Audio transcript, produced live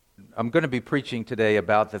I'm going to be preaching today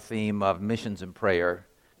about the theme of missions and prayer.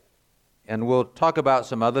 And we'll talk about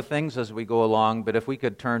some other things as we go along, but if we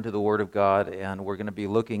could turn to the Word of God, and we're going to be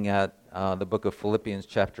looking at the book of Philippians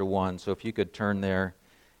chapter 1. So if you could turn there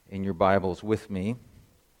in your Bibles with me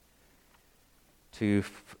to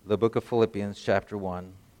the book of Philippians chapter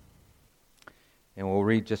 1. And we'll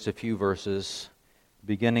read just a few verses,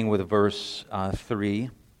 beginning with verse 3.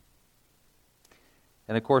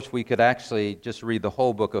 And of course, we could actually just read the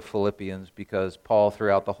whole book of Philippians, because Paul,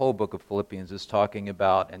 throughout the whole book of Philippians, is talking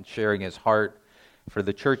about and sharing his heart for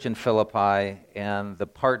the church in Philippi and the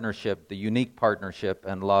partnership, the unique partnership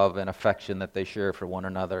and love and affection that they share for one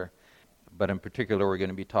another. But in particular, we're going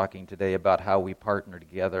to be talking today about how we partner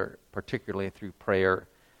together, particularly through prayer.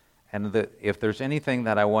 And if there's anything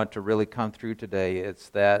that I want to really come through today, it's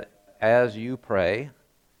that as you pray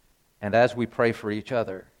and as we pray for each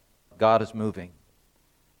other, God is moving.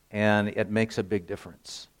 And it makes a big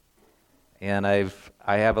difference. And I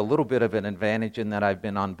have a little bit of an advantage in that I've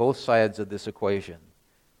been on both sides of this equation.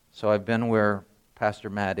 So I've been where Pastor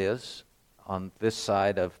Matt is, on this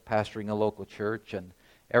side of pastoring a local church. And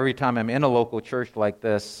every time I'm in a local church like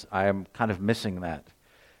this, I'm kind of missing that.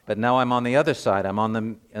 But now I'm on the other side.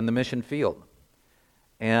 I'm in the mission field.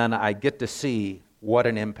 And I get to see what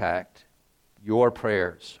an impact your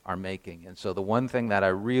prayers are making. And so the one thing that I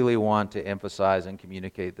really want to emphasize and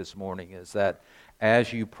communicate this morning is that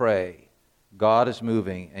as you pray, God is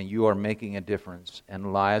moving and you are making a difference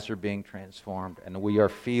and lives are being transformed and we are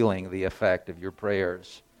feeling the effect of your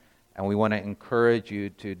prayers. And we want to encourage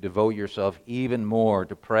you to devote yourself even more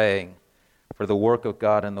to praying for the work of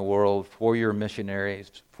God in the world, for your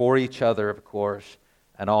missionaries, for each other, of course,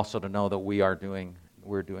 and also to know that we're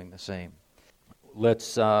doing the same.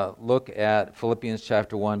 Let's look at Philippians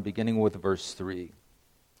chapter 1, beginning with verse 3.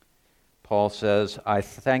 Paul says, I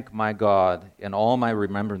thank my God in all my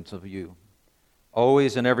remembrance of you,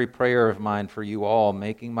 always in every prayer of mine for you all,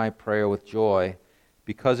 making my prayer with joy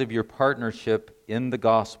because of your partnership in the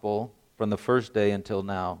gospel from the first day until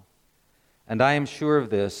now. And I am sure of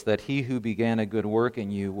this, that he who began a good work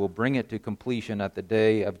in you will bring it to completion at the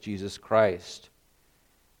day of Jesus Christ.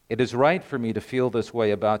 It is right for me to feel this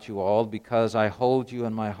way about you all because I hold you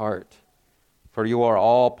in my heart. For you are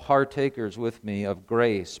all partakers with me of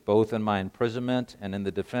grace, both in my imprisonment and in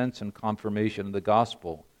the defense and confirmation of the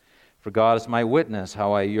gospel. For God is my witness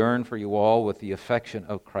how I yearn for you all with the affection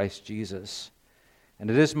of Christ Jesus. And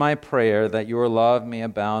it is my prayer that your love may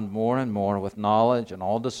abound more and more with knowledge and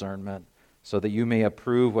all discernment, so that you may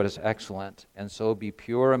approve what is excellent, and so be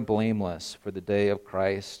pure and blameless for the day of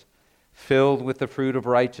Christ, filled with the fruit of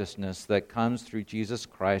righteousness that comes through Jesus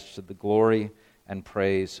Christ to the glory and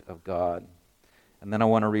praise of God. And then I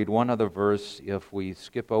want to read one other verse. If we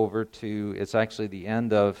skip over to, it's actually the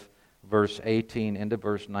end of verse 18 into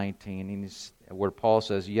verse 19, where Paul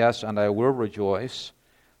says, Yes, and I will rejoice,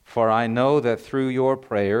 for I know that through your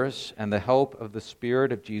prayers and the help of the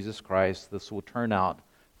Spirit of Jesus Christ, this will turn out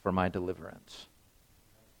for my deliverance.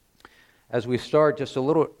 As we start, just a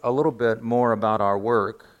little bit more about our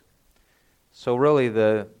work. So really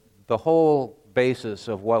the whole basis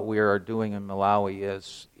of what we are doing in Malawi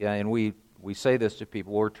is, and we say this to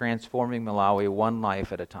people, we're transforming Malawi one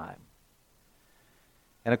life at a time.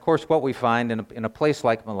 And of course what we find in a place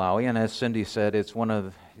like Malawi, and as Cindy said, it's one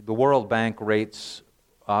of the World Bank rates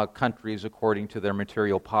countries according to their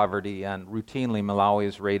material poverty, and routinely Malawi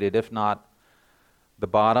is rated, if not the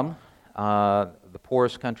bottom, the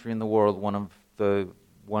poorest country in the world, one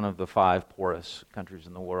of the 5 poorest countries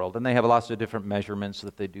in the world. And they have lots of different measurements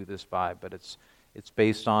that they do this by, but it's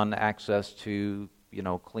based on access to,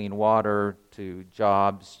 clean water, to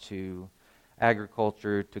jobs, to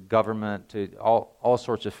agriculture, to government, to all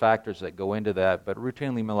sorts of factors that go into that. But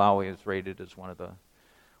routinely Malawi is rated as one of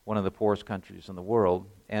the poorest countries in the world.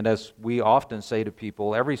 And as we often say to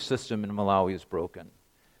people, every system in Malawi is broken.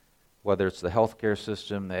 Whether it's the healthcare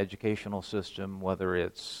system, the educational system, whether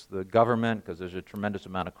it's the government, because there's a tremendous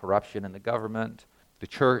amount of corruption in the government. The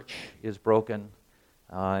church is broken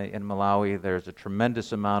in Malawi. There's a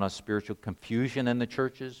tremendous amount of spiritual confusion in the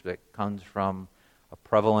churches that comes from a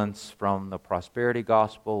prevalence from the prosperity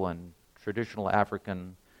gospel and traditional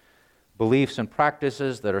African beliefs and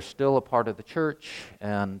practices that are still a part of the church.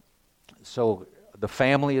 And so the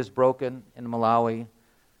family is broken in Malawi.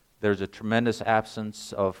 There's a tremendous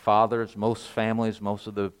absence of fathers. Most families, most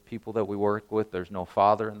of the people that we work with, there's no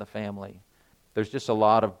father in the family. There's just a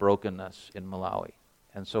lot of brokenness in Malawi.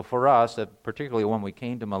 And so for us, particularly when we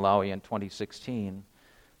came to Malawi in 2016,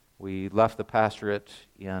 we left the pastorate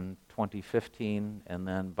in 2015, and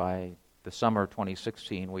then by the summer of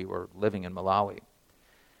 2016, we were living in Malawi.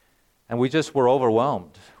 And we just were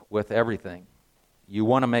overwhelmed with everything. You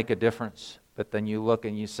want to make a difference, but then you look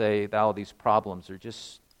and you say, "Oh, these problems are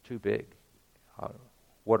just too big.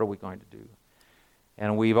 What are we going to do?"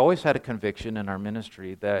 And we've always had a conviction in our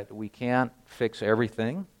ministry that we can't fix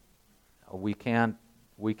everything. We can't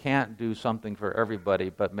do something for everybody,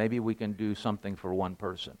 but maybe we can do something for one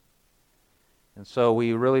person. And so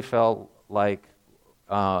we really felt like,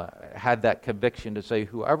 had that conviction to say,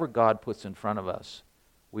 whoever God puts in front of us,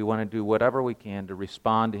 we want to do whatever we can to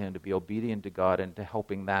respond to Him, to be obedient to God, and to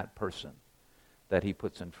helping that person that He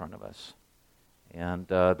puts in front of us. And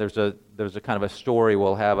there's a kind of a story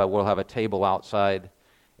we'll have a table outside.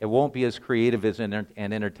 It won't be as creative and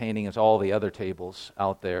entertaining as all the other tables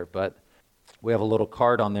out there, but we have a little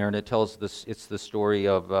card on there, and it tells this. It's the story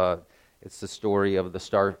of the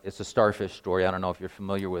starfish story. I don't know if you're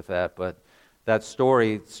familiar with that, but that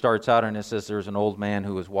story starts out and it says there's an old man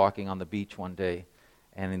who was walking on the beach one day,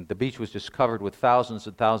 and the beach was just covered with thousands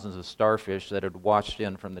and thousands of starfish that had washed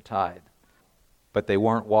in from the tide. But they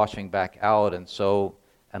weren't washing back out, and so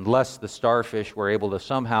unless the starfish were able to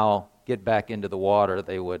somehow get back into the water,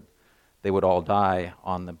 they would all die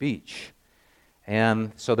on the beach.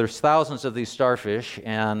 And so there's thousands of these starfish,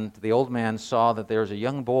 and the old man saw that there was a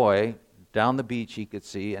young boy down the beach he could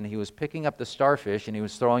see, and he was picking up the starfish and he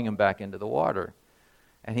was throwing them back into the water.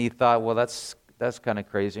 And he thought, well, that's kind of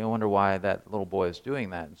crazy. I wonder why that little boy is doing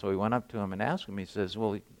that. And so he went up to him and asked him. He says,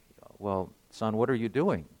 well, son, what are you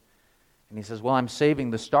doing? And he says, well, I'm saving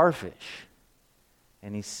the starfish.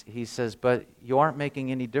 And he says, but you aren't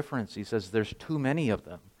making any difference. He says, there's too many of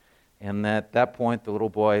them. And at that point, the little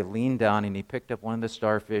boy leaned down and he picked up one of the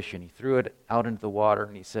starfish and he threw it out into the water,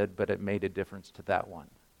 and he said, but it made a difference to that one.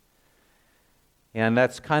 And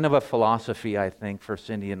that's kind of a philosophy, I think, for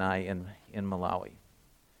Cindy and I in Malawi,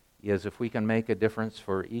 is if we can make a difference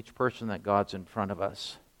for each person that God's in front of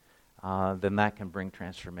us, then that can bring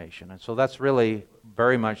transformation. And so that's really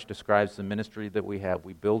very much describes the ministry that we have.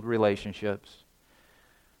 We build relationships.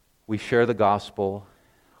 We share the gospel.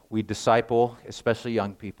 We disciple, especially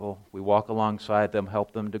young people. We walk alongside them,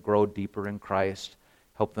 help them to grow deeper in Christ,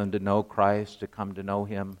 help them to know Christ, to come to know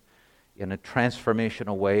Him in a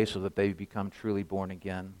transformational way so that they become truly born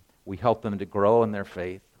again. We help them to grow in their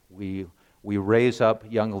faith. We raise up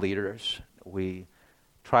young leaders. We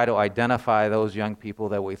try to identify those young people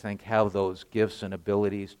that we think have those gifts and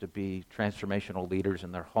abilities to be transformational leaders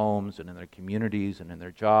in their homes and in their communities and in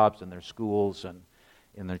their jobs and their schools and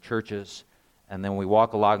in their churches. And then we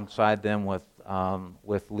walk alongside them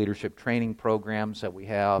with leadership training programs that we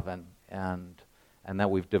have and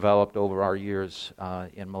that we've developed over our years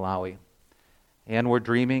in Malawi. And we're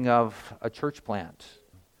dreaming of a church plant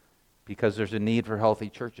because there's a need for healthy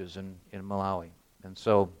churches in Malawi. And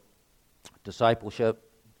so discipleship,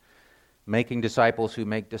 making disciples who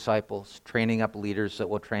make disciples, training up leaders that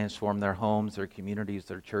will transform their homes, their communities,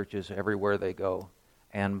 their churches, everywhere they go,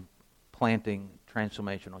 and planting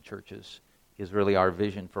transformational churches is really our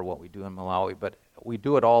vision for what we do in Malawi. But we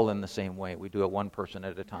do it all in the same way. We do it one person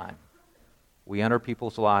at a time. We enter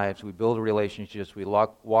people's lives, we build relationships, we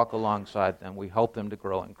walk alongside them, we help them to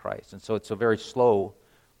grow in Christ. And so it's a very slow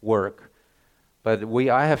work. But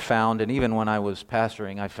I have found, and even when I was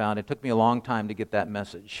pastoring, I found it took me a long time to get that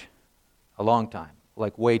message. A long time,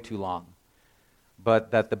 like way too long.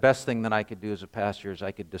 But that the best thing that I could do as a pastor is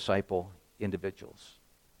I could disciple individuals,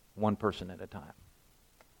 one person at a time.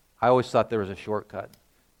 I always thought there was a shortcut,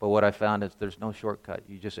 but what I found is there's no shortcut.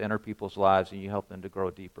 You just enter people's lives and you help them to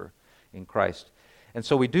grow deeper in Christ. And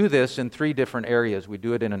so we do this in three different areas. We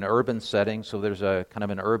do it in an urban setting, so there's a kind of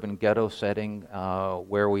an urban ghetto setting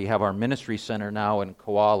where we have our ministry center now in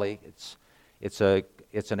Kawali.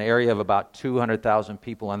 It's an area of about 200,000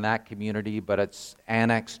 people in that community, but it's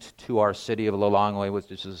annexed to our city of Lilongwe,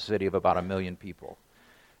 which is a city of about 1 million people.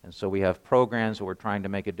 And so we have programs where we're trying to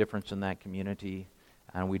make a difference in that community.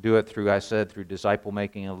 And we do it through disciple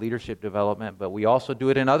making and leadership development, but we also do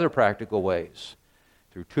it in other practical ways.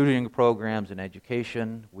 Through tutoring programs and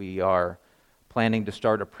education. We are planning to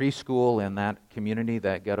start a preschool in that community,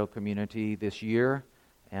 that ghetto community, this year,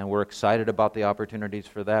 and we're excited about the opportunities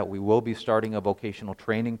for that. We will be starting a vocational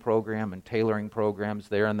training program and tailoring programs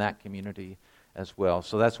there in that community as well.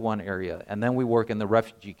 So that's one area. And then we work in the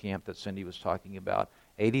refugee camp that Cindy was talking about.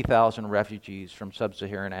 80,000 refugees from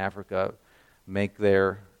sub-Saharan Africa make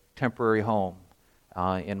their temporary home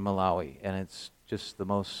in Malawi, and it's just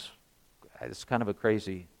it's kind of a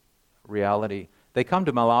crazy reality. They come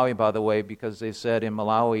to Malawi, by the way, because they said in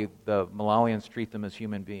Malawi, the Malawians treat them as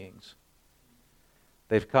human beings.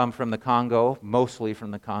 They've come from the Congo, mostly from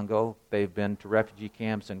the Congo. They've been to refugee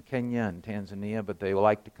camps in Kenya and Tanzania, but they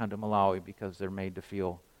like to come to Malawi because they're made to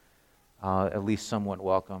feel at least somewhat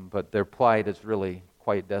welcome, but their plight is really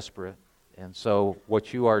quite desperate. And so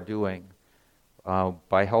what you are doing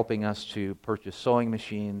by helping us to purchase sewing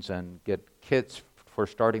machines and get kits for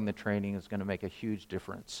starting the training is going to make a huge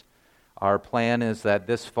difference. Our plan is that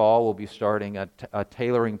this fall we'll be starting a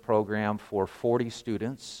tailoring program for 40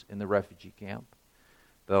 students in the refugee camp.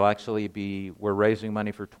 We're raising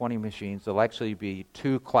money for 20 machines. There'll actually be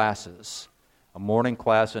 2 classes, a morning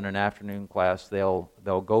class and an afternoon class. They'll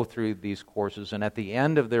go through these courses, and at the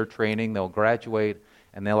end of their training, they'll graduate,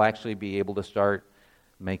 and they'll actually be able to start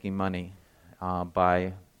making money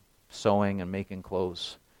by sewing and making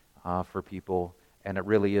clothes for people, and it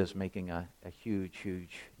really is making a huge,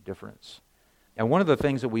 huge difference. And one of the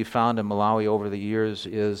things that we found in Malawi over the years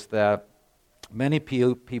is that many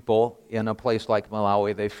people in a place like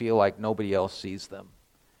Malawi, they feel like nobody else sees them.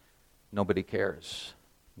 Nobody cares.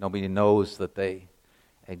 Nobody knows that they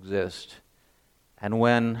exist. And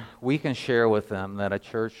when we can share with them that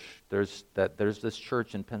there's this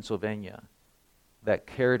church in Pennsylvania that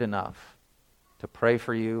cared enough to pray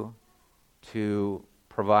for you, to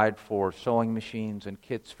provide for sewing machines and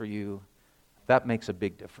kits for you, that makes a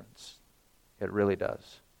big difference. It really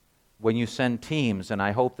does. When you send teams, and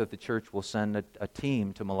I hope that the church will send a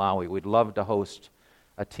team to Malawi. We'd love to host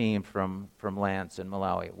a team from Lance in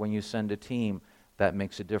Malawi. When you send a team, that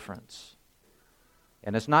makes a difference.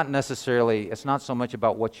 And it's not so much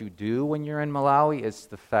about what you do when you're in Malawi, it's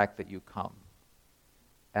the fact that you come.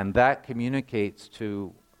 And that communicates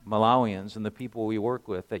to Malawians and the people we work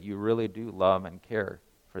with that you really do love and care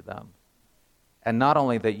for them. And not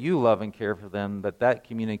only that you love and care for them, but that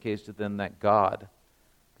communicates to them that God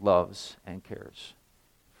loves and cares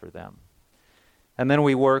for them. And then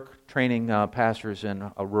we work training pastors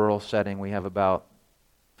in a rural setting. We have about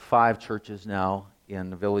 5 churches now in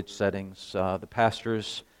the village settings. The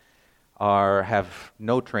pastors have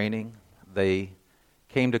no training. They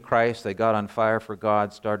came to Christ, they got on fire for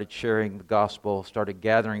God, started sharing the gospel, started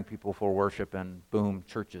gathering people for worship, and boom,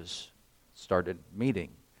 churches started meeting.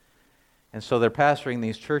 And so they're pastoring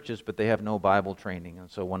these churches, but they have no Bible training. And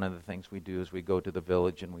so one of the things we do is we go to the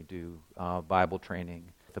village and we do Bible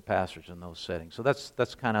training with the pastors in those settings. So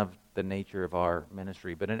that's kind of the nature of our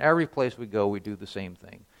ministry. But in every place we go, we do the same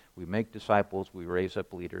thing. We make disciples, we raise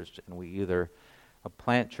up leaders, and we either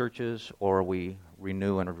plant churches or we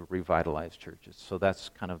renew and revitalize churches. So that's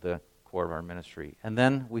kind of the core of our ministry. And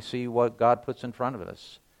then we see what God puts in front of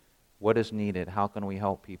us. What is needed? How can we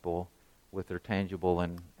help people with their tangible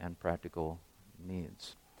and practical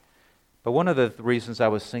needs? But one of the reasons I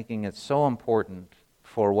was thinking it's so important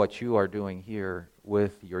for what you are doing here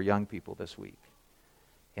with your young people this week.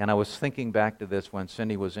 And I was thinking back to this when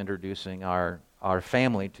Cindy was introducing our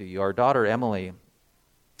family to you. Our daughter Emily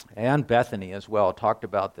and Bethany as well talked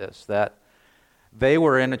about this, that they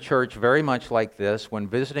were in a church very much like this when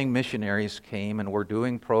visiting missionaries came and were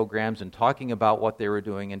doing programs and talking about what they were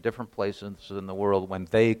doing in different places in the world when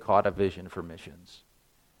they caught a vision for missions.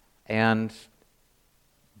 And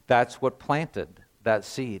that's what planted that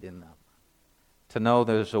seed in them. To know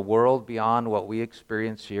there's a world beyond what we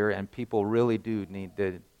experience here, and people really do need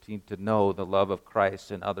to know the love of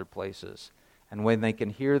Christ in other places. And when they can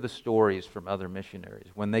hear the stories from other missionaries,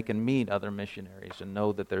 when they can meet other missionaries and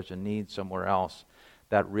know that there's a need somewhere else,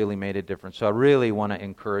 that really made a difference. So I really want to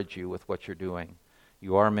encourage you with what you're doing.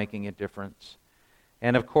 You are making a difference.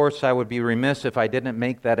 And of course, I would be remiss if I didn't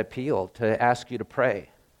make that appeal to ask you to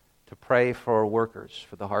pray for workers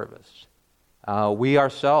for the harvest. We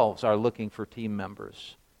ourselves are looking for team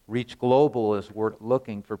members. Reach Global is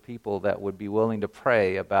looking for people that would be willing to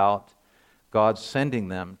pray about God sending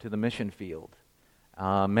them to the mission field.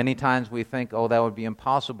 Many times we think, that would be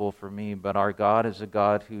impossible for me, but our God is a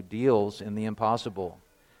God who deals in the impossible.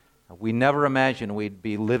 We never imagined we'd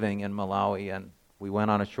be living in Malawi, and we went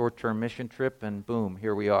on a short-term mission trip, and boom,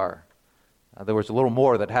 here we are. There was a little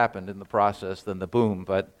more that happened in the process than the boom,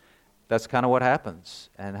 but that's kind of what happens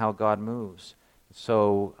and how God moves.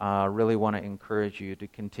 So I really want to encourage you to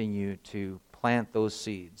continue to plant those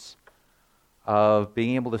seeds of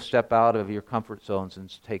being able to step out of your comfort zones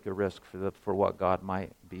and take a risk for what God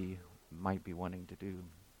might be wanting to do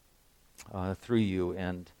through you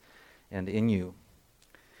and in you.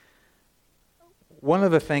 One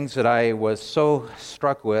of the things that I was so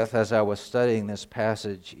struck with as I was studying this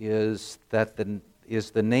passage is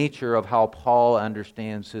the nature of how Paul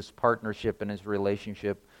understands his partnership and his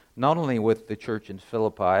relationship, not only with the church in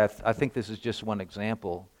Philippi. I think this is just one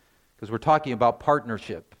example, because we're talking about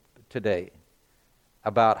partnership today,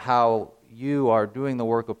 about how you are doing the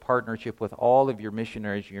work of partnership with all of your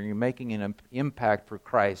missionaries. You're making an impact for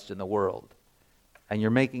Christ in the world, and you're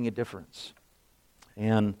making a difference.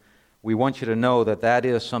 And we want you to know that that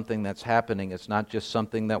is something that's happening. It's not just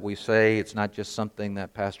something that we say. It's not just something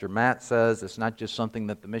that Pastor Matt says. It's not just something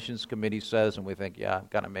that the missions committee says and we think, yeah, I'm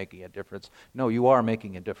kind of making a difference. No, you are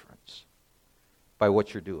making a difference by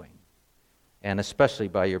what you're doing, and especially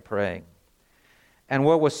by your praying. And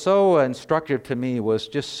what was so instructive to me was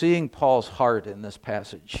just seeing Paul's heart in this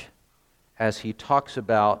passage as he talks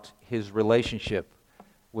about his relationship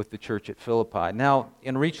with the church at Philippi. Now,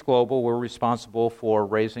 in Reach Global, we're responsible for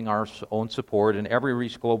raising our own support, and every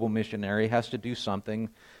Reach Global missionary has to do something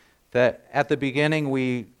that at the beginning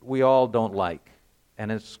we all don't like, and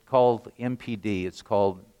it's called MPD. It's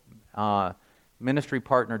called Ministry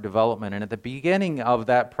Partner Development. And at the beginning of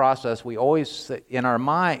that process, we always, in our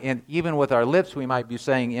mind, and even with our lips, we might be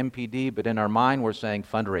saying MPD, but in our mind we're saying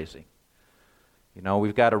fundraising. You know,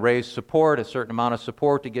 we've got to raise support, a certain amount of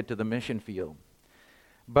support to get to the mission field.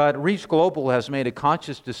 But Reach Global has made a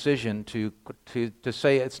conscious decision to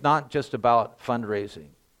say it's not just about fundraising,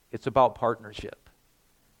 it's about partnership.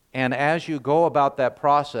 And as you go about that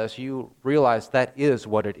process, you realize that is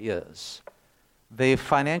what it is. The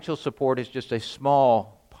financial support is just a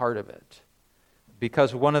small part of it.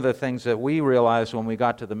 Because one of the things that we realized when we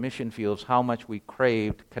got to the mission fields, how much we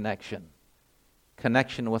craved connection.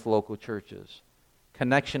 Connection with local churches.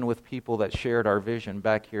 Connection with people that shared our vision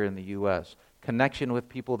back here in the U.S., connection with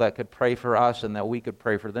people that could pray for us and that we could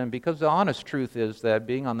pray for them, because the honest truth is that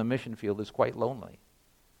being on the mission field is quite lonely.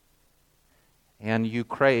 And you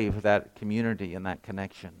crave that community and that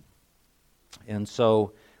connection. And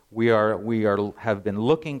so we have been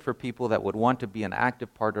looking for people that would want to be an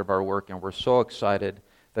active part of our work, and we're so excited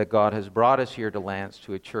that God has brought us here to Lance,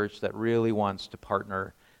 to a church that really wants to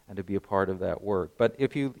partner and to be a part of that work. But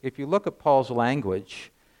if you look at Paul's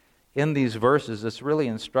language in these verses, it's really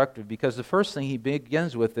instructive, because the first thing he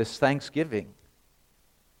begins with is thanksgiving.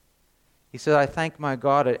 He said, I thank my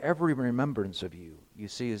God at every remembrance of you. You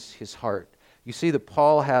see his heart. You see that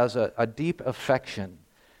Paul has a deep affection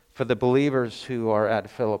for the believers who are at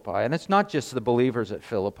Philippi. And it's not just the believers at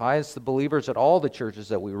Philippi, it's the believers at all the churches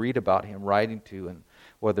that we read about him writing to, and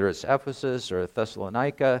whether it's Ephesus or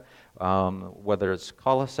Thessalonica, whether it's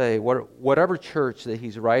Colossae, whatever church that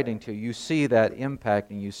he's writing to, you see that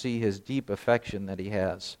impact and you see his deep affection that he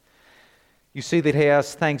has. You see that he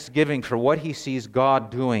has thanksgiving for what he sees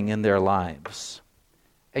God doing in their lives.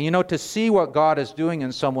 And you know, to see what God is doing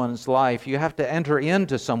in someone's life, you have to enter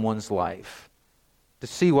into someone's life to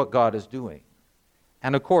see what God is doing.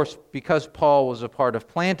 And of course, because Paul was a part of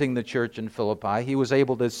planting the church in Philippi, he was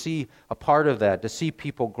able to see a part of that, to see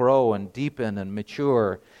people grow and deepen and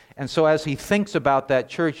mature. And so as he thinks about that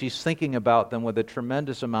church, he's thinking about them with a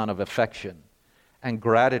tremendous amount of affection and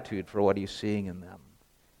gratitude for what he's seeing in them,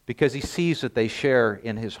 because he sees that they share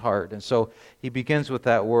in his heart. And so he begins with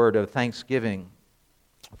that word of thanksgiving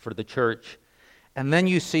for the church. And then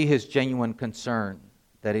you see his genuine concern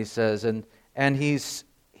that he says, and he's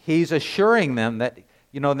assuring them that,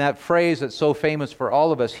 you know, that phrase that's so famous for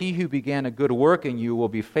all of us, he who began a good work in you will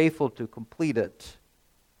be faithful to complete it.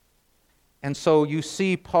 And so you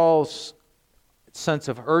see Paul's sense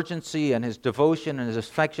of urgency and his devotion and his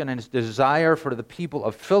affection and his desire for the people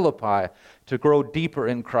of Philippi to grow deeper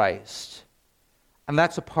in Christ. And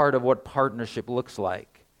that's a part of what partnership looks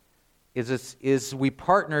like. Is we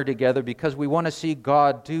partner together because we want to see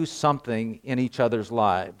God do something in each other's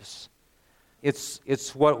lives.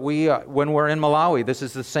 It's what when we're in Malawi, this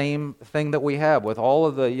is the same thing that we have with all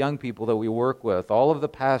of the young people that we work with, all of the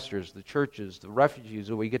pastors, the churches, the refugees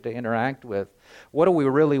that we get to interact with. What are we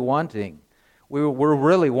really wanting? We're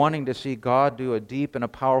really wanting to see God do a deep and a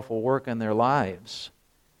powerful work in their lives,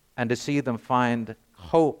 and to see them find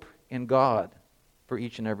hope in God for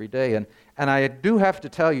each and every day. And I do have to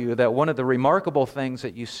tell you that one of the remarkable things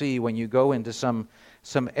that you see when you go into some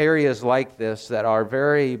areas like this that are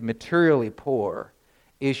very materially poor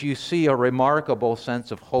is you see a remarkable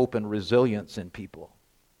sense of hope and resilience in people.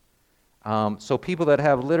 So people that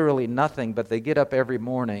have literally nothing, but they get up every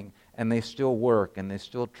morning and they still work and they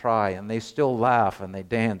still try and they still laugh and they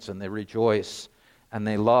dance and they rejoice and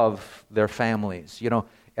they love their families, you know.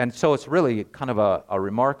 And so it's really kind of a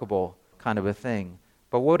remarkable kind of a thing.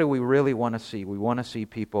 But what do we really want to see? We want to see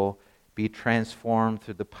people be transformed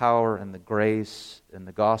through the power and the grace and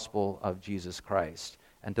the gospel of Jesus Christ,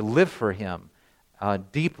 and to live for him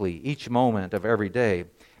deeply each moment of every day.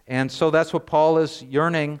 And so that's what Paul is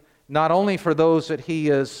yearning, not only for those that he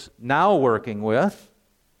is now working with,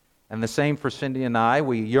 and the same for Cindy and I.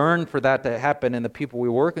 We yearn for that to happen in the people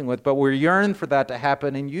we're working with, but we yearn for that to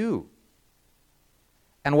happen in you.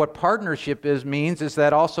 And what partnership means is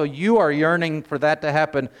that also you are yearning for that to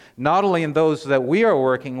happen not only in those that we are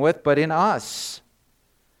working with, but in us.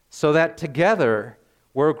 so that together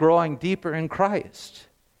we're growing deeper in Christ,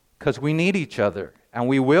 because we need each other, and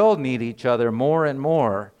we will need each other more and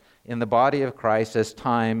more in the body of Christ as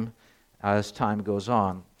time goes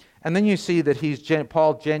on. And then you see that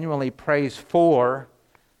Paul genuinely prays for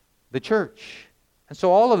the church. And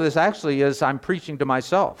so all of this actually is I'm preaching to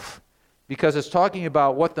myself, because it's talking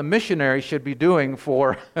about what the missionary should be doing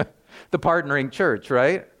for the partnering church,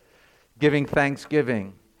 right? Giving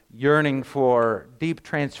thanksgiving, yearning for deep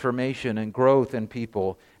transformation and growth in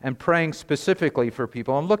people, and praying specifically for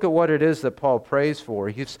people. And look at what it is that Paul prays for.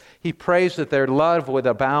 He prays that their love would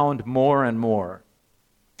abound more and more.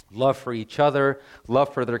 Love for each other,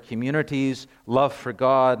 love for their communities, love for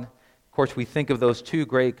God. Of course, we think of those two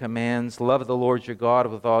great commands: love the Lord your God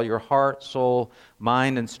with all your heart, soul,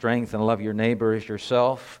 mind, and strength, and love your neighbor as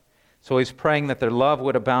yourself. So he's praying that their love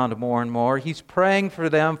would abound more and more. He's praying for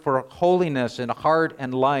them for holiness in heart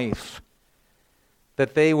and life,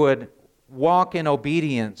 that they would walk in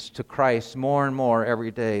obedience to Christ more and more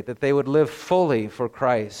every day, that they would live fully for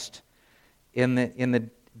Christ in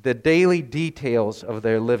the daily details of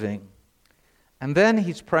their living. And then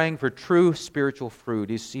he's praying for true spiritual fruit.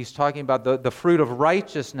 He's talking about the fruit of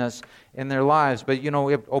righteousness in their lives. But,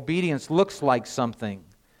 obedience looks like something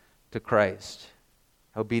to Christ.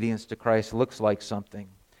 Obedience to Christ looks like something.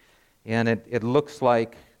 And it looks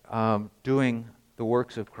like doing the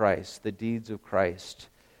works of Christ, the deeds of Christ.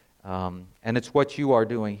 And it's what you are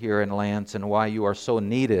doing here in Lance, and why you are so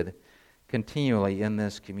needed continually in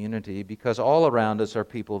this community, because all around us are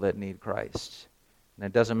people that need Christ. And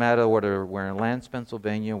it doesn't matter whether we're in Lance,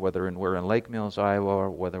 Pennsylvania, whether we're in Lake Mills, Iowa, or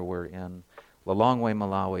whether we're in Lilongwe,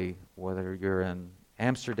 Malawi, whether you're in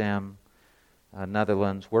Amsterdam,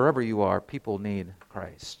 Netherlands, wherever you are, people need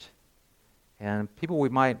Christ. And people we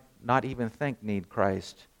might not even think need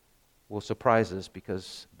Christ will surprise us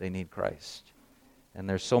because they need Christ. And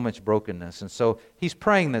there's so much brokenness. And so he's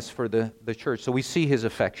praying this for the church. So we see his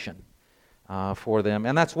affection for them.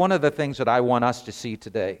 And that's one of the things that I want us to see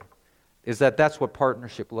today, is that that's what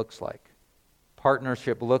partnership looks like.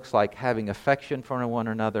 Partnership looks like having affection for one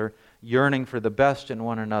another, yearning for the best in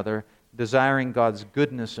one another, desiring God's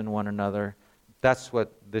goodness in one another. That's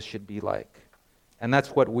what this should be like. And that's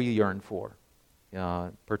what we yearn for,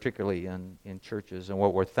 particularly in churches, and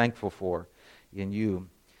what we're thankful for in you.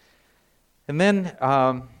 And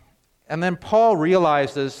then Paul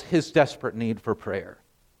realizes his desperate need for prayer.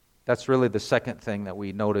 That's really the second thing that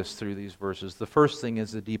we notice through these verses. The first thing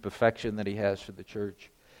is the deep affection that he has for the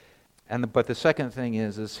church. But the second thing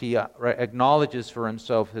is he acknowledges for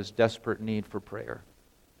himself his desperate need for prayer,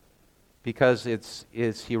 because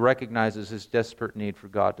he recognizes his desperate need for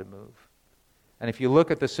God to move. And if you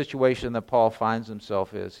look at the situation that Paul finds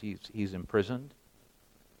himself in, he's imprisoned.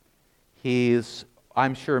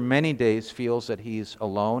 I'm sure many days feels that he's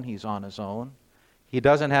alone, he's on his own. He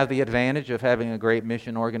doesn't have the advantage of having a great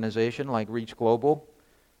mission organization like Reach Global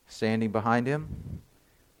standing behind him.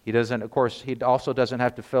 He also doesn't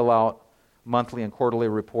have to fill out monthly and quarterly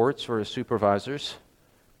reports for his supervisors,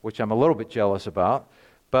 which I'm a little bit jealous about.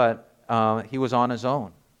 But he was on his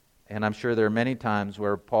own. And I'm sure there are many times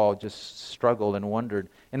where Paul just struggled and wondered.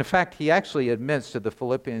 And in fact, he actually admits to the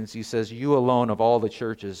Philippians, he says, "You alone of all the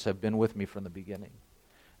churches have been with me from the beginning."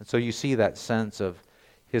 And so you see that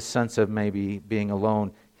his sense of maybe being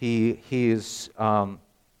alone. He's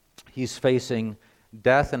facing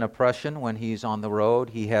death and oppression when he's on the road.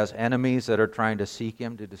 He has enemies that are trying to seek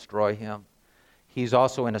him, to destroy him. He's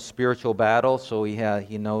also in a spiritual battle, so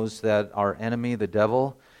he knows that our enemy, the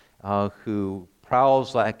devil, who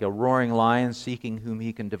prowls like a roaring lion seeking whom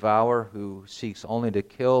he can devour, who seeks only to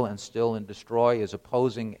kill and steal and destroy, is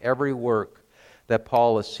opposing every work that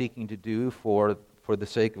Paul is seeking to do for the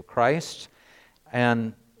sake of Christ.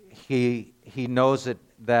 And he knows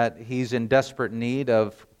that he's in desperate need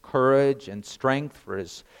of courage and strength for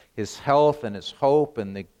his health and his hope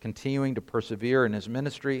and the continuing to persevere in his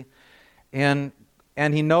ministry. And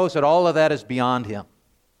he knows that all of that is beyond him.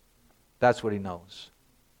 That's what he knows.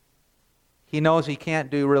 He knows he can't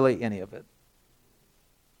do really any of it.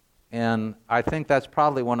 And I think that's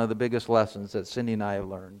probably one of the biggest lessons that Cindy and I have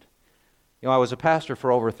learned. I was a pastor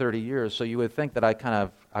for over 30 years, so you would think that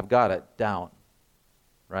I've got it down,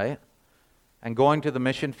 right? And going to the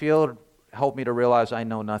mission field helped me to realize I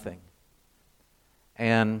know nothing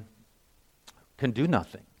and can do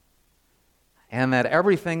nothing. And that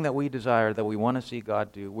everything that we desire, that we want to see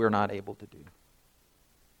God do, we're not able to do.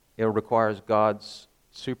 It requires God's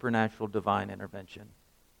supernatural divine intervention.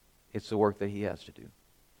 It's the work that he has to do.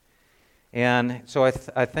 And so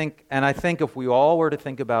I think if we all were to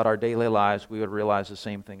think about our daily lives, we would realize the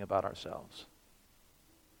same thing about ourselves.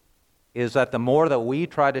 is that the more that we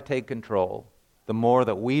try to take control, the more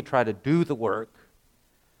that we try to do the work,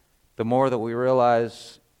 the more that we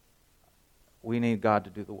realize we need God to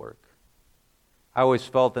do the work. I always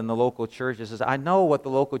felt in the local church, it says, I know what the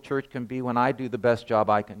local church can be when I do the best job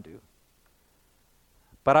I can do.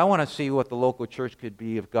 But I want to see what the local church could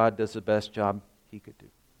be if God does the best job he could do.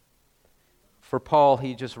 For Paul,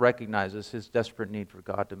 he just recognizes his desperate need for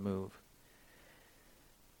God to move.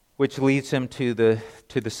 Which leads him to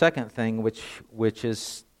the second thing, which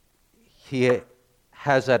is he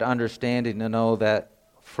has that understanding to know that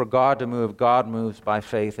for God to move, God moves by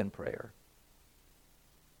faith and prayer.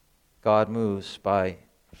 God moves by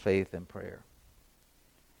faith and prayer.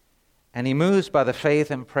 And he moves by the faith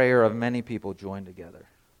and prayer of many people joined together.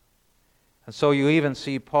 And so you even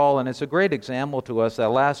see Paul, and it's a great example to us, that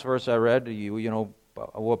last verse I read to you,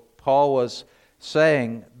 what Paul was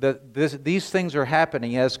saying, that these things are happening.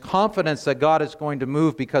 He has confidence that God is going to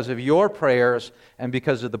move because of your prayers and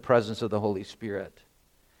because of the presence of the Holy Spirit.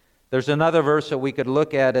 There's another verse that we could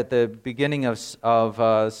look at the beginning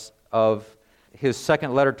of his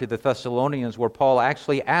second letter to the Thessalonians, where Paul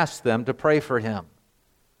actually asked them to pray for him.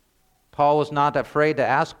 Paul was not afraid to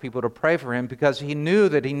ask people to pray for him because he knew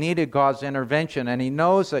that he needed God's intervention, and he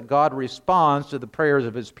knows that God responds to the prayers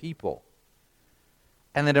of his people.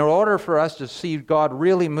 And that in order for us to see God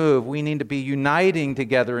really move, we need to be uniting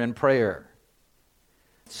together in prayer.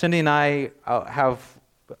 Cindy and I have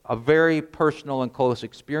a very personal and close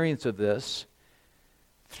experience of this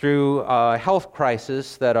through a health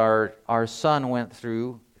crisis that our son went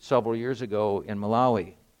through several years ago in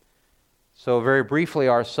Malawi. So very briefly,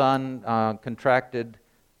 our son contracted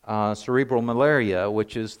cerebral malaria,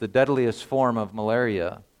 which is the deadliest form of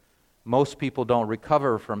malaria. Most people don't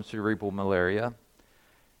recover from cerebral malaria.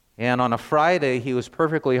 And on a Friday, he was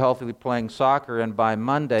perfectly healthy playing soccer, and by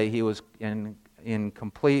Monday, he was in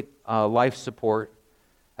complete life support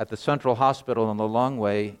at the Central Hospital in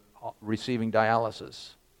Lilongwe receiving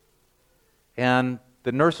dialysis. And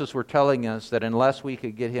the nurses were telling us that unless we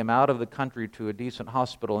could get him out of the country to a decent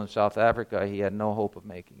hospital in South Africa, he had no hope of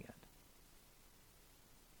making it.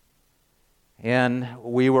 And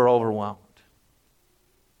we were overwhelmed.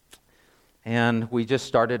 And we just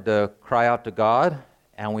started to cry out to God,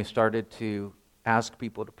 and we started to ask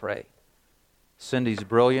people to pray. Cindy's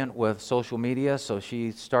brilliant with social media, so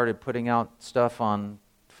she started putting out stuff on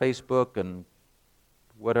Facebook and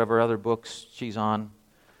whatever other books she's on.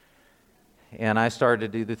 And I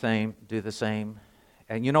started to do the same.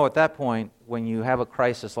 And at that point, when you have a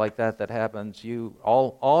crisis like that happens,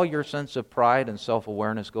 all your sense of pride and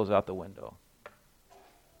self-awareness goes out the window.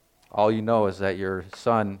 All you know is that your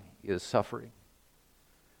son is suffering.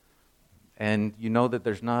 And you know that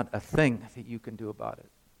there's not a thing that you can do about it.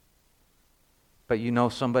 But you know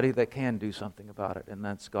somebody that can do something about it, and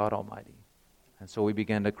that's God Almighty. And so we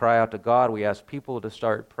began to cry out to God. We asked people to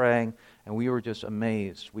start praying, and we were just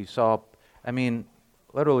amazed. We saw,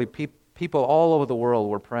 literally people all over the world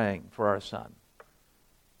were praying for our son.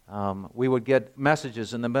 We would get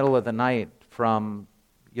messages in the middle of the night from,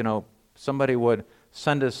 somebody would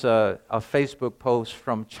send us a Facebook post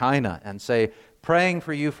from China and say, praying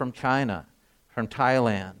for you from China, from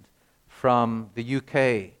Thailand, from the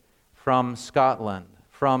UK, from Scotland,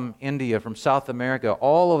 from India, from South America,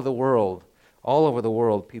 all over the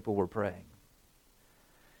world, people were praying.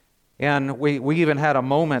 And we even had a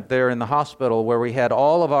moment there in the hospital where we had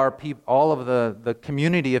all of the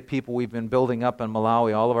community of people we've been building up in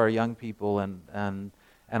Malawi, all of our young people and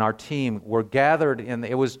our team were gathered in.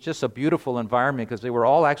 It was just a beautiful environment because they were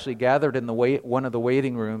all actually gathered in one of the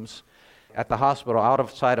waiting rooms at the hospital,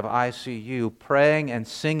 outside of ICU, praying and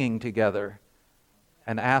singing together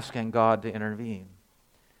and asking God to intervene.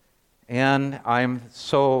 And I'm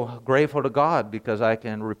so grateful to God because I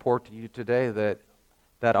can report to you today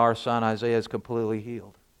that our son Isaiah is completely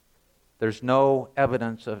healed. There's no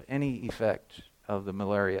evidence of any effect of the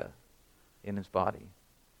malaria in his body.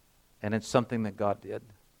 And it's something that God did.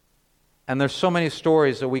 And there's so many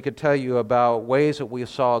stories that we could tell you about ways that we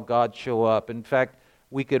saw God show up. In fact,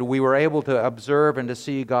 we were able to observe and to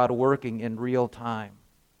see God working in real time.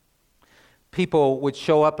 People would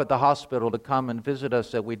show up at the hospital to come and visit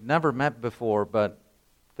us that we'd never met before, but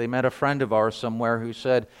they met a friend of ours somewhere who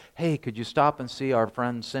said, hey, could you stop and see our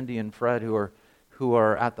friends Cindy and Fred who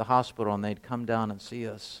are at the hospital, and they'd come down and see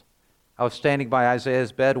us. I was standing by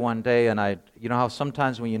Isaiah's bed one day, and you know how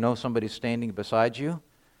sometimes when you know somebody's standing beside you,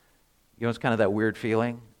 it's kind of that weird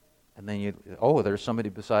feeling, and then there's somebody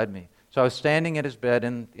beside me. So I was standing at his bed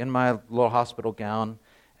in my little hospital gown,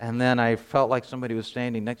 and then I felt like somebody was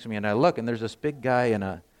standing next to me, and I look, and there's this big guy in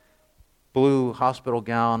a blue hospital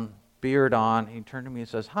gown, beard on. He turned to me and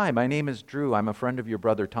says, "Hi, my name is Drew. I'm a friend of your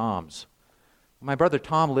brother Tom's." "My brother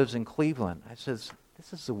Tom lives in Cleveland." I says,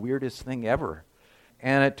 "This is the weirdest thing ever."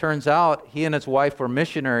 And it turns out he and his wife were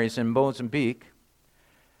missionaries in Mozambique.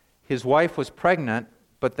 His wife was pregnant,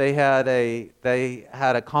 but they had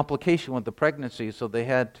a complication with the pregnancy, so they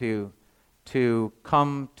had to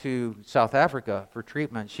come to South Africa for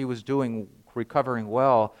treatment. She was recovering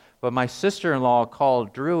well, but my sister-in-law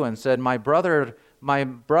called Drew and said, my brother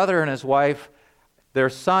and his wife, their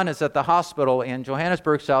son is at the hospital in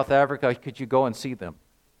Johannesburg, South Africa. Could you go and see them?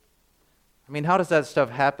 I mean, how does that stuff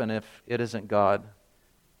happen if it isn't God?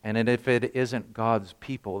 And if it isn't God's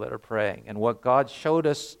people that are praying? And what God showed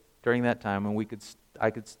us during that time, and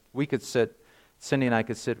Cindy and I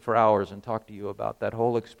could sit for hours and talk to you about that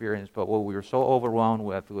whole experience, but what we were so overwhelmed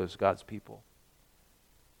with was God's people.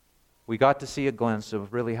 We got to see a glimpse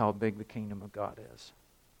of really how big the kingdom of God is.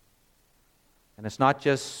 And it's not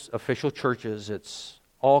just official churches, it's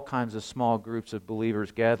all kinds of small groups of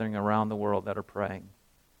believers gathering around the world that are praying.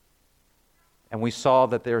 And we saw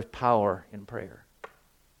that there's power in prayer.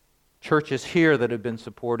 Churches here that have been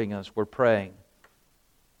supporting us were praying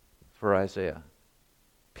for Isaiah.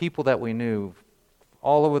 People that we knew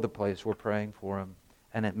all over the place were praying for him,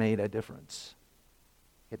 and it made a difference.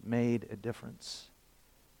 It made a difference.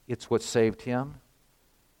 It's what saved him,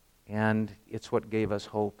 and it's what gave us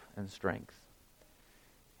hope and strength.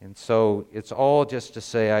 And so it's all just to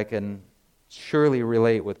say I can surely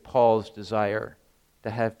relate with Paul's desire to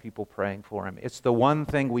have people praying for him. It's the one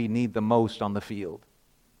thing we need the most on the field.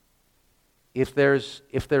 If there's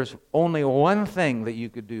only one thing that you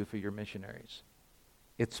could do for your missionaries,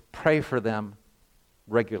 it's pray for them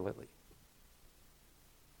regularly.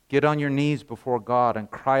 Get on your knees before God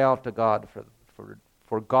and cry out to God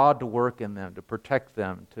for God to work in them, to protect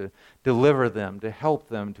them, to deliver them, to help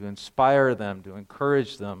them, to inspire them, to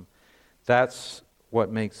encourage them. That's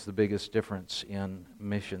what makes the biggest difference in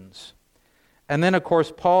missions. And then, of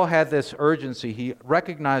course, Paul had this urgency. He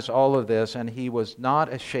recognized all of this, and he was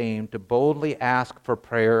not ashamed to boldly ask for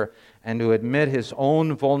prayer and to admit his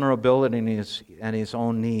own vulnerability and his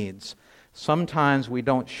own needs. Sometimes we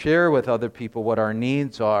don't share with other people what our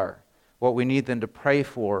needs are, what we need them to pray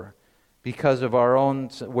for, because of our own,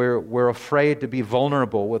 we're afraid to be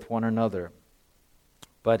vulnerable with one another.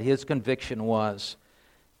 But his conviction was,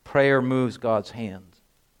 prayer moves God's hand,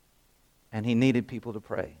 and he needed people to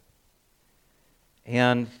pray.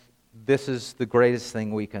 And this is the greatest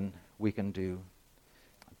thing we can do.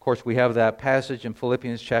 Of course, we have that passage in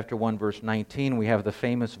Philippians chapter 1, verse 19. We have the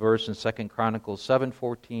famous verse in 2 Chronicles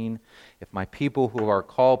 7:14. If my people who are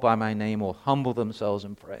called by my name will humble themselves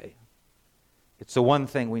and pray. It's the one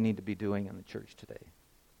thing we need to be doing in the church today.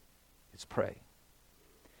 It's pray.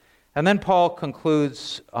 And then Paul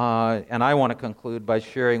concludes, and I want to conclude by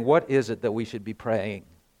sharing what is it that we should be praying.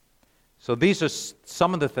 So these are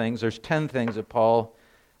some of the things. There's 10 things that Paul,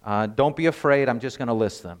 don't be afraid, I'm just going to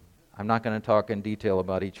list them. I'm not going to talk in detail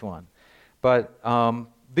about each one. But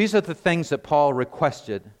these are the things that Paul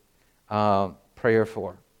requested prayer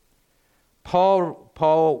for.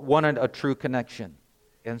 Paul wanted a true connection.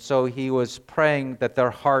 And so he was praying that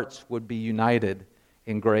their hearts would be united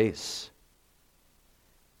in grace.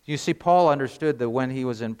 You see, Paul understood that when he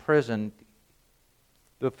was in prison,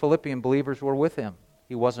 the Philippian believers were with him.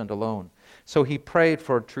 He wasn't alone. So he prayed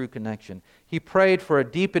for a true connection. He prayed for a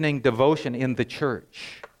deepening devotion in the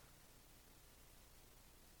church.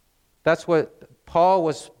 That's what Paul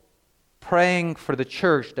was praying for, the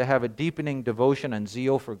church to have a deepening devotion and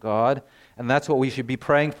zeal for God, and that's what we should be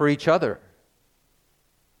praying for each other.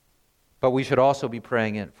 But we should also be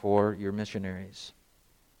praying it for your missionaries.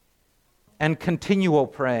 And continual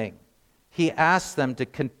praying. He asked them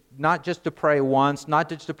to not just to pray once, not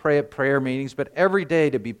just to pray at prayer meetings, but every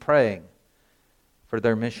day to be praying for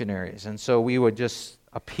their missionaries. And so we would just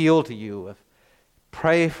appeal to you,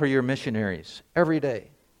 pray for your missionaries every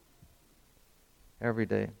day. Every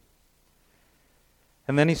day.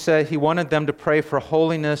 And then he said he wanted them to pray for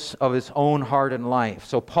holiness of his own heart and life.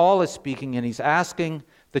 So Paul is speaking and he's asking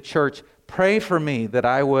the church, pray for me that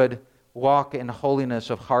I would walk in holiness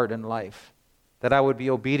of heart and life, that I would be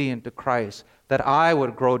obedient to Christ, that I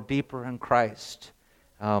would grow deeper in Christ.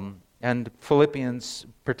 And Philippians,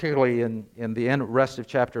 particularly in the rest of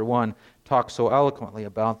chapter 1, talks so eloquently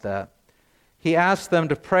about that. He asked them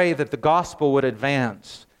to pray that the gospel would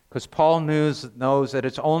advance, because Paul knows that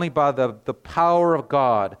it's only by the power of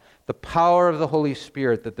God, the power of the Holy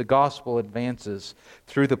Spirit, that the gospel advances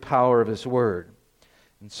through the power of His Word.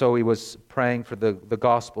 And so he was praying for the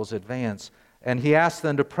gospel's advance. And he asked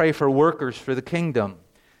them to pray for workers for the kingdom.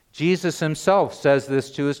 Jesus himself says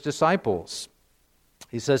this to his disciples.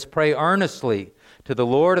 He says, pray earnestly to the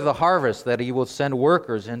Lord of the harvest that He will send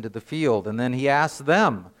workers into the field. And then he asks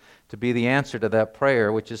them to be the answer to that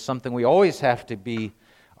prayer, which is something we always have to be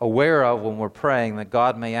aware of when we're praying, that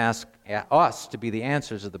God may ask us to be the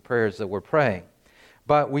answers of the prayers that we're praying.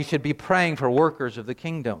 But we should be praying for workers of the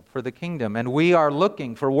kingdom, for the kingdom. And we are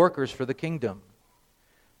looking for workers for the kingdom.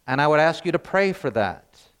 And I would ask you to pray for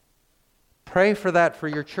that. Pray for that for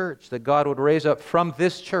your church, that God would raise up from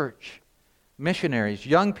this church missionaries,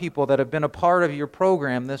 young people that have been a part of your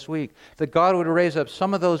program this week, that God would raise up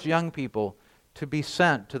some of those young people to be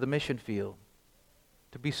sent to the mission field,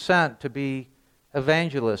 to be sent to be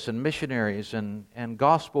evangelists and missionaries and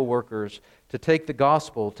gospel workers, to take the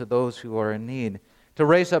gospel to those who are in need, to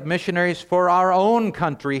raise up missionaries for our own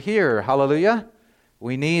country here. Hallelujah.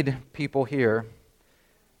 We need people here.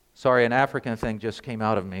 Sorry, an African thing just came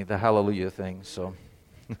out of me, the hallelujah thing.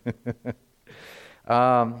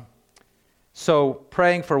 So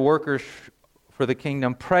praying for workers for the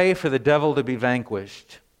kingdom. Pray for the devil to be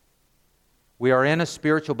vanquished. We are in a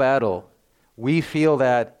spiritual battle. We feel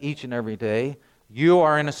that each and every day. You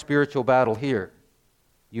are in a spiritual battle here.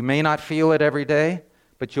 You may not feel it every day,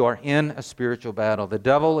 but you are in a spiritual battle. The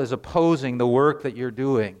devil is opposing the work that you're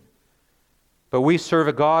doing. But we serve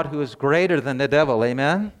a God who is greater than the devil.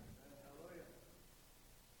 Amen?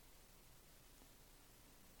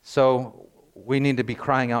 So we need to be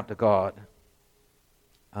crying out to God.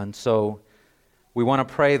 And so we want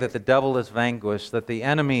to pray that the devil is vanquished, that the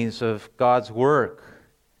enemies of God's work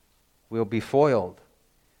will be foiled,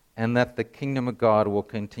 and that the kingdom of God will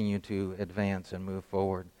continue to advance and move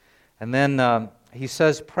forward. And then he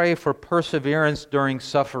says, pray for perseverance during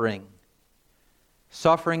suffering.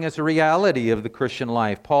 Suffering is a reality of the Christian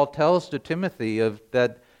life. Paul tells to Timothy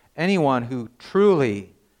that anyone who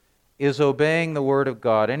truly is obeying the Word of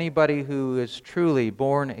God, anybody who is truly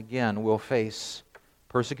born again will face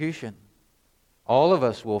persecution. All of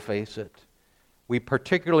us will face it. We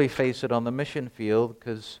particularly face it on the mission field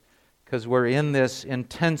because we're in this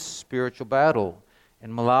intense spiritual battle.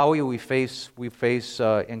 In Malawi, we face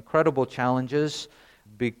incredible challenges.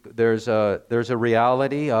 There's a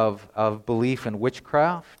reality of belief in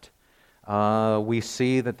witchcraft. We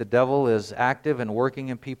see that the devil is active and working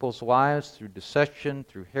in people's lives through deception,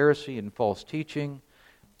 through heresy and false teaching,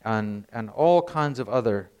 and all kinds of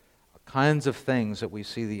other kinds of things that we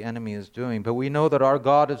see the enemy is doing. But we know that our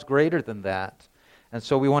God is greater than that. And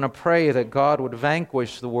so we want to pray that God would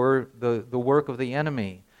vanquish the work of the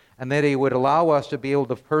enemy, and that He would allow us to be able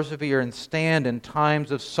to persevere and stand in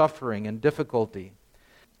times of suffering and difficulty.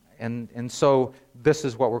 And so this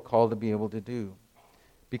is what we're called to be able to do.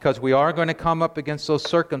 Because we are going to come up against those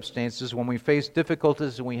circumstances when we face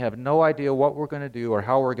difficulties and we have no idea what we're going to do or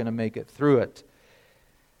how we're going to make it through it.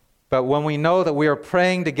 But when we know that we are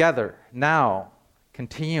praying together now,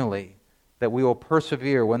 continually, that we will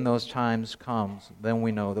persevere when those times come, then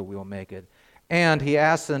we know that we will make it. And he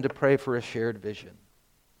asked them to pray for a shared vision.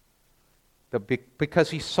 Because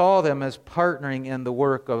he saw them as partnering in the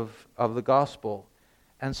work of the gospel.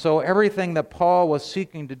 And so everything that Paul was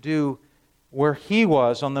seeking to do where he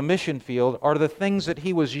was on the mission field are the things that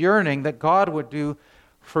he was yearning that God would do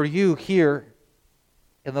for you here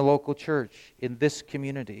in the local church, in this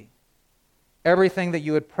community. Everything that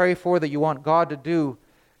you would pray for, that you want God to do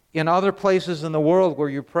in other places in the world where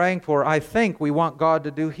you're praying for, I think we want God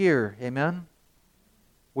to do here. Amen?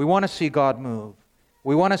 We want to see God move.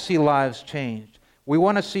 We want to see lives changed. We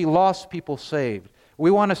want to see lost people saved.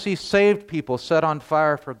 We want to see saved people set on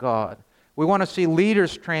fire for God. We want to see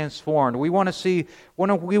leaders transformed. We want to see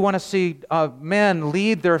men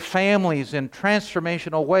lead their families in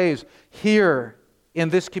transformational ways here in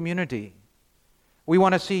this community. We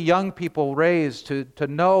want to see young people raised to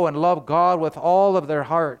know and love God with all of their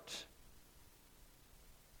heart.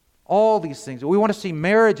 All these things. We want to see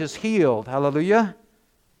marriages healed. Hallelujah.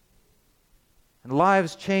 And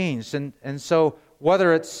lives changed. And so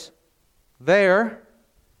whether it's there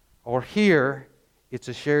or here, it's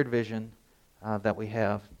a shared vision that we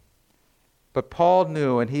have. But Paul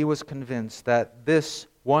knew and he was convinced that this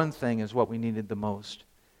one thing is what we needed the most.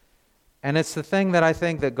 And it's the thing that I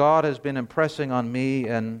think that God has been impressing on me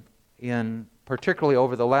and in particularly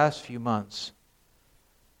over the last few months,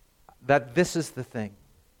 that this is the thing.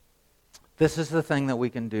 This is the thing that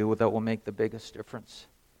we can do that will make the biggest difference.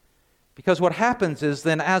 Because what happens is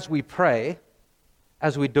then as we pray,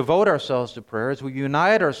 as we devote ourselves to prayer, as we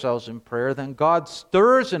unite ourselves in prayer, then God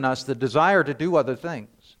stirs in us the desire to do other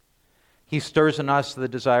things. He stirs in us the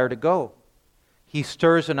desire to go. He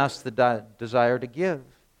stirs in us the desire to give.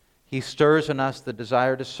 He stirs in us the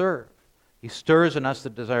desire to serve. He stirs in us the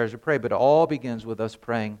desire to pray. But it all begins with us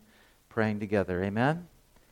praying praying together. Amen?